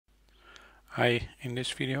Hi, in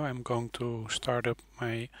this video I'm going to start up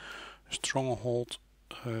my Stronghold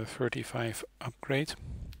 35 upgrade.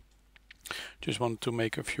 Just wanted to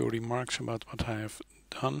make a few remarks about what I have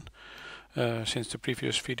done. Since the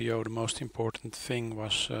previous video, the most important thing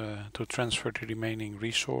was to transfer the remaining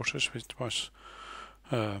resources, which was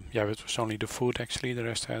it was only the food actually, the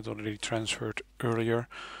rest I had already transferred earlier.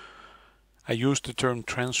 I used the term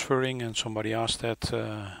transferring, and somebody asked that,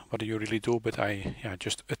 what do you really do? But I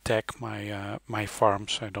just attack my my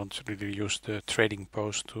farms. I don't really use the trading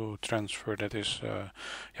post to transfer. That is,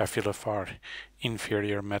 I feel a far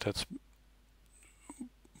inferior method,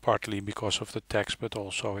 partly because of the tax, but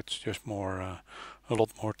also it's just more a lot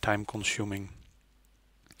more time consuming.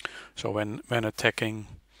 So when attacking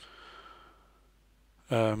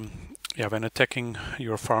when attacking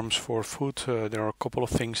your farms for food, there are a couple of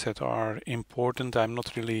things that are important. I'm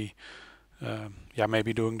not really,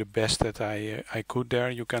 maybe doing the best that I could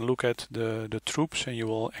there. You can look at the troops, and you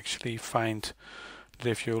will actually find that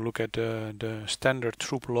if you look at the standard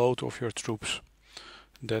troop load of your troops,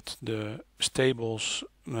 that the stables,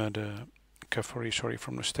 the cavalry,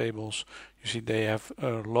 from the stables, you see they have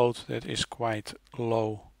a load that is quite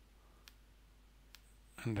low,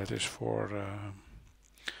 and that is for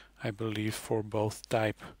I believe for both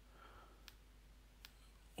type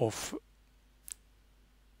of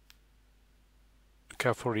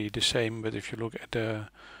cavalry the same, but if you look at the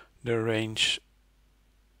range,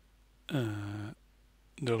 the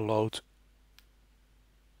load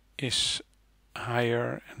is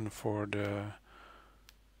higher, and for the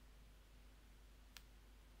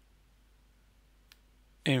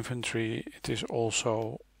infantry it is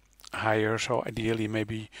also higher. So ideally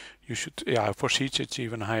maybe you should, for siege it's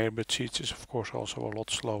even higher, but siege is of course also a lot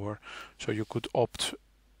slower, so you could opt,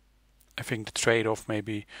 I think the trade-off,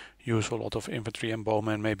 maybe use a lot of infantry and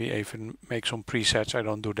bowmen, maybe even make some presets. I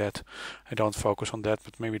don't do that, I don't focus on that,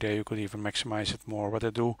 but maybe there you could even maximize it more. What I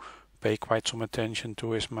do pay quite some attention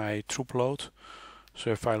to is my troop load.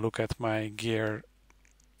 So if I look at my gear,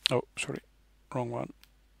 oh sorry, wrong one,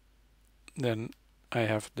 then I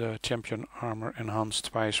have the champion armor enhanced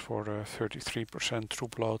twice for the 33%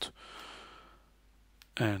 troop load,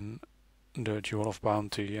 and the jewel of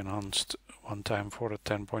bounty enhanced one time for a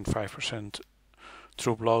 10.5%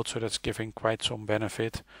 troop load, so that's giving quite some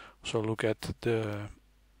benefit. So look at the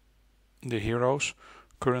heroes.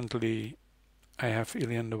 Currently I have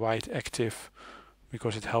Ilian the White active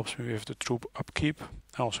because it helps me with the troop upkeep.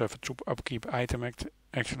 I also have a troop upkeep item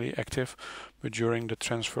actually active, but during the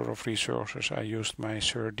transfer of resources I used my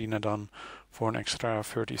Sir Dinadan for an extra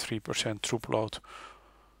 33% troop load.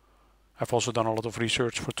 I've also done a lot of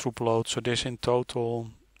research for troop load, so this in total,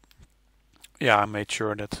 I made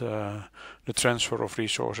sure that the transfer of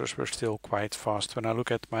resources were still quite fast. When I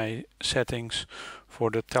look at my settings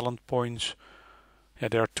for the talent points,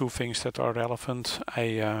 there are two things that are relevant.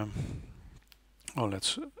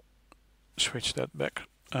 Let's switch that back.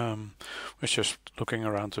 Was just looking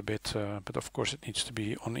around a bit, but of course it needs to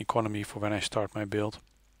be on economy for when I start my build.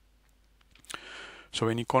 So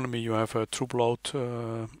in economy you have a troop load,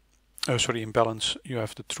 in balance you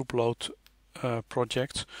have the troop load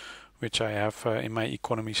project, which I have in my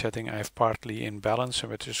economy setting. I have partly in balance,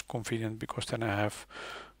 which is convenient because then I have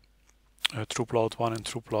troop load 1 and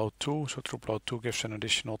troop load 2. So troop load 2 gives an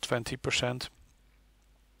additional 20%.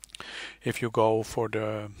 If you go for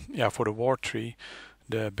the war tree,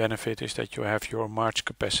 the benefit is that you have your march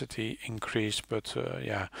capacity increased, but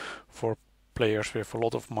for players with a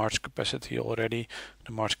lot of march capacity already,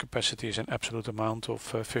 the march capacity is an absolute amount of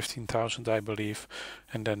 15,000 I believe,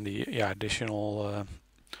 and then the additional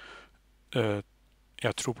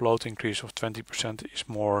troop load increase of 20% is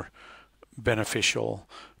more beneficial.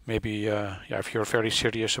 Maybe if you're very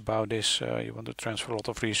serious about this, you want to transfer a lot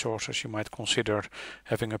of resources, you might consider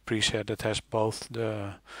having a preset that has both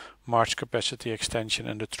the march capacity extension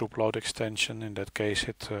and the troop load extension. In that case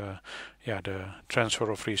it the transfer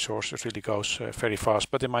of resources really goes very fast,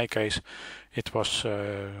 but in my case it was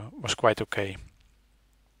quite okay.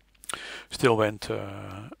 Still went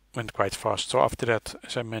quite fast. So after that,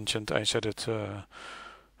 as I mentioned, I set it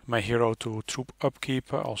my hero to troop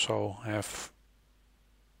upkeep. I also have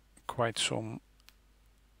quite some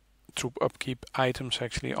troop upkeep items,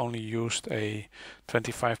 actually only used a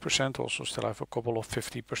 25%, also still have a couple of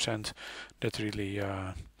 50% that really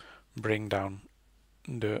bring down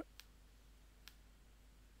the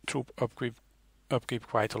troop upkeep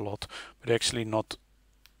quite a lot, but actually not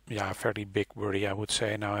a very big worry, I would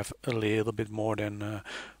say. Now I have a little bit more than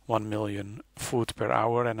 1 million food per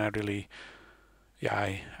hour, and I really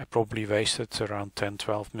I probably wasted around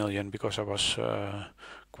 10-12 million because I was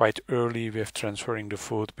quite early with transferring the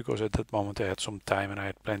food, because at that moment I had some time and I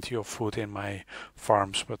had plenty of food in my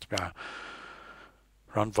farms. But yeah,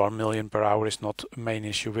 around 1 million per hour is not a main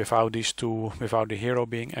issue. Without these two, without the hero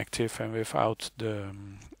being active and without the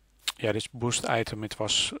this boost item, it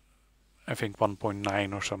was I think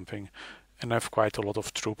 1.9 or something, and I have quite a lot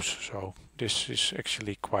of troops, so this is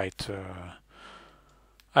actually quite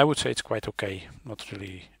I would say it's quite okay, not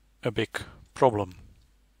really a big problem.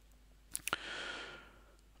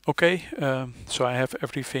 Okay, so I have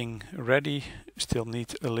everything ready, still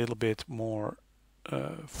need a little bit more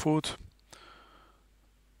food.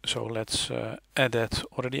 So let's add that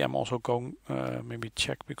already. I'm also going, maybe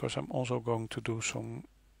check, because I'm also going to do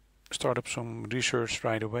start up some research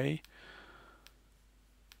right away.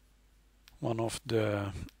 One of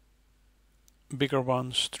the bigger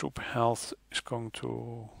ones, troop health, is going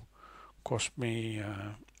to cost me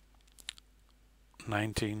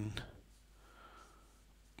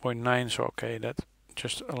 19.9, so okay, that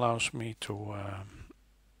just allows me to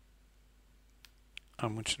how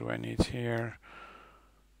much do I need here?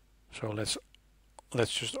 So let's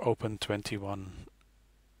just open 21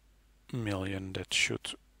 million. That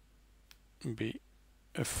should be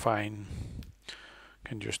a fine.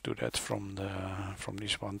 Can just do that from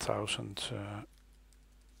these 1000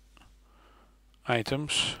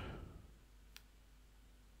 items.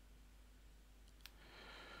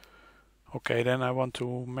 Okay, then I want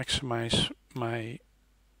to maximize my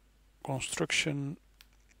construction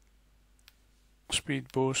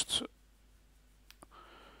speed boost.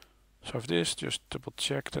 So if this, just double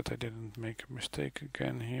check that I didn't make a mistake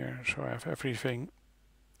again here. So I have everything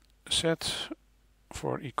set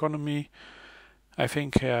for economy. I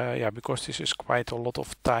think, because this is quite a lot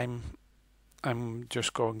of time, I'm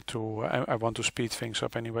just going to, I want to speed things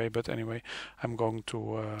up anyway, but anyway, I'm going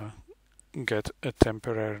to get a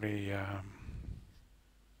temporary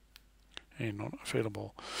not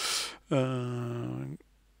available.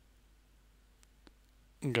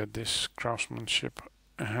 Get this craftsmanship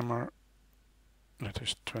hammer, that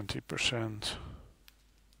is 20%.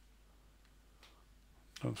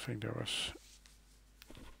 Don't think there was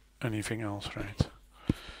anything else, right?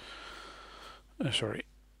 Sorry.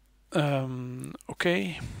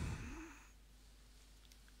 Okay.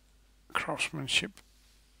 Craftsmanship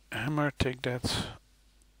hammer, take that.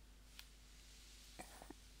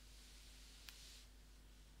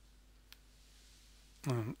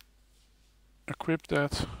 And equip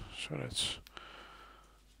that, so that's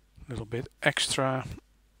a little bit extra.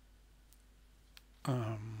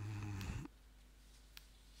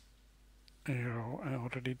 I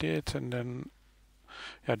already did, and then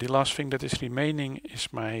the last thing that is remaining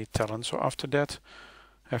is my talent. So after that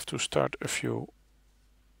I have to start a few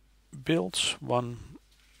builds. One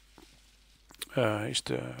is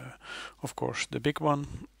of course the big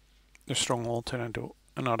one, the Stronghold, and I do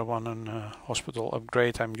another one, an hospital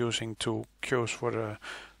upgrade. I'm using 2 queues for a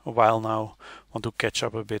while now. Want to catch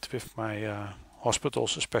up a bit with my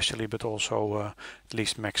hospitals especially, but also at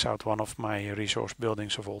least max out one of my resource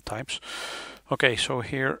buildings of all types. Okay, so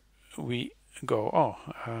here we go. Oh,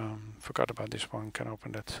 forgot about this one. Can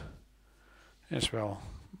open that as well.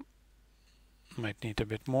 Might need a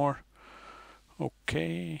bit more.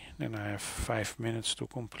 Okay, then I have 5 minutes to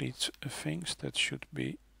complete things. That should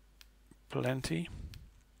be plenty.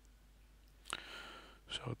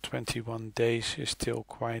 So 21 days is still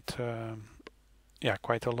quite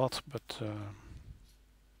quite a lot, but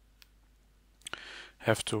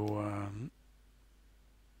have to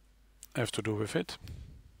do with it.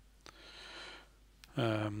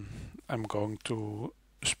 I'm going to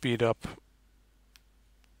speed up.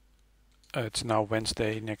 It's now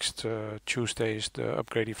Wednesday, next Tuesday is the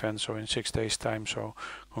upgrade event, so in 6 days time, so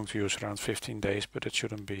I'm going to use around 15 days, but it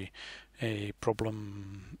shouldn't be a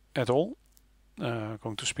problem at all.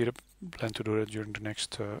 Going to speed up, plan to do it during the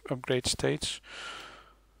next upgrade stage.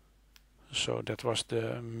 So that was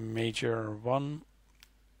the major one.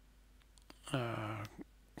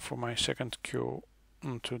 For my second queue,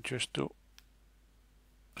 to just do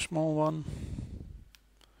a small one,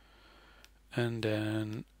 and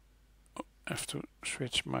then I have to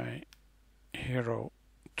switch my hero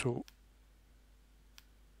to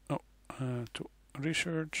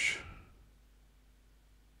research,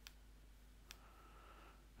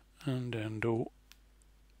 and then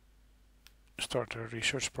start a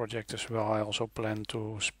research project as well. I also plan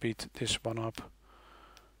to speed this one up.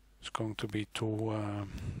 It's going to be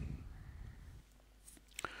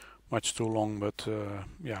much too long, but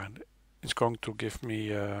it's going to give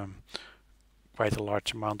me quite a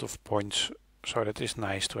large amount of points, so that is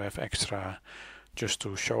nice to have extra just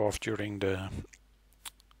to show off during the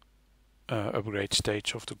upgrade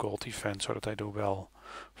stage of the gold event, so that I do well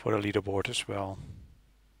for the leaderboard as well.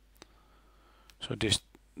 So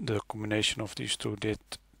the combination of these two did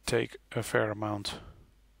take a fair amount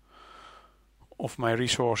of my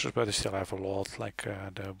resources, but I still have a lot, like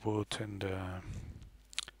the wood and the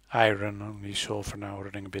iron, only silver now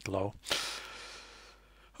running a bit low.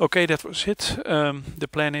 Okay, that was it. The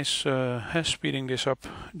plan is speeding this up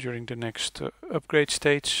during the next upgrade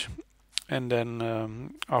stage, and then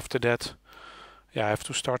after that, yeah, I have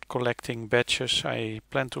to start collecting badges. I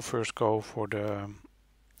plan to first go for the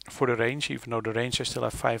range, even though the range I still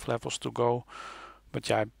have 5 levels to go. But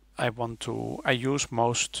yeah, I use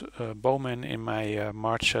most bowmen in my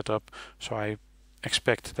March setup, so I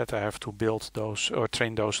expect that I have to build those or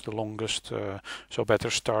train those the longest, so better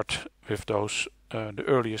start with those. The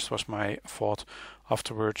earliest was my thought.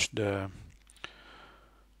 Afterwards,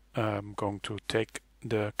 I'm going to take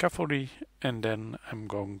the cavalry, and then I'm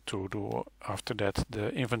going to do after that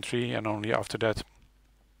the infantry, and only after that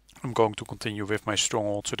I'm going to continue with my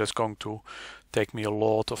stronghold. So that's going to take me a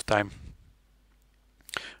lot of time.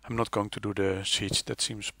 I'm not going to do the siege. That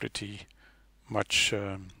seems pretty much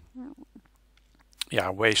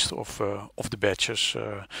waste of the badges.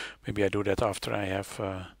 Maybe I do that after I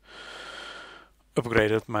have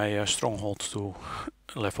upgraded my stronghold to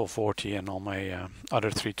level 40 and all my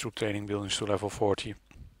other 3 troop training buildings to level 40.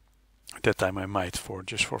 At that time I might,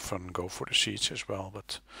 just for fun, go for the siege as well,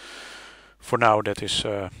 but for now that is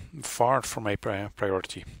far from a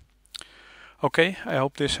priority. Okay, I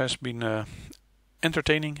hope this has been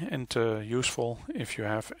entertaining and useful. If you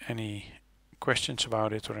have any questions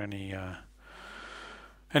about it or any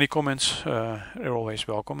comments, they're always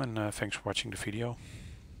welcome, and thanks for watching the video.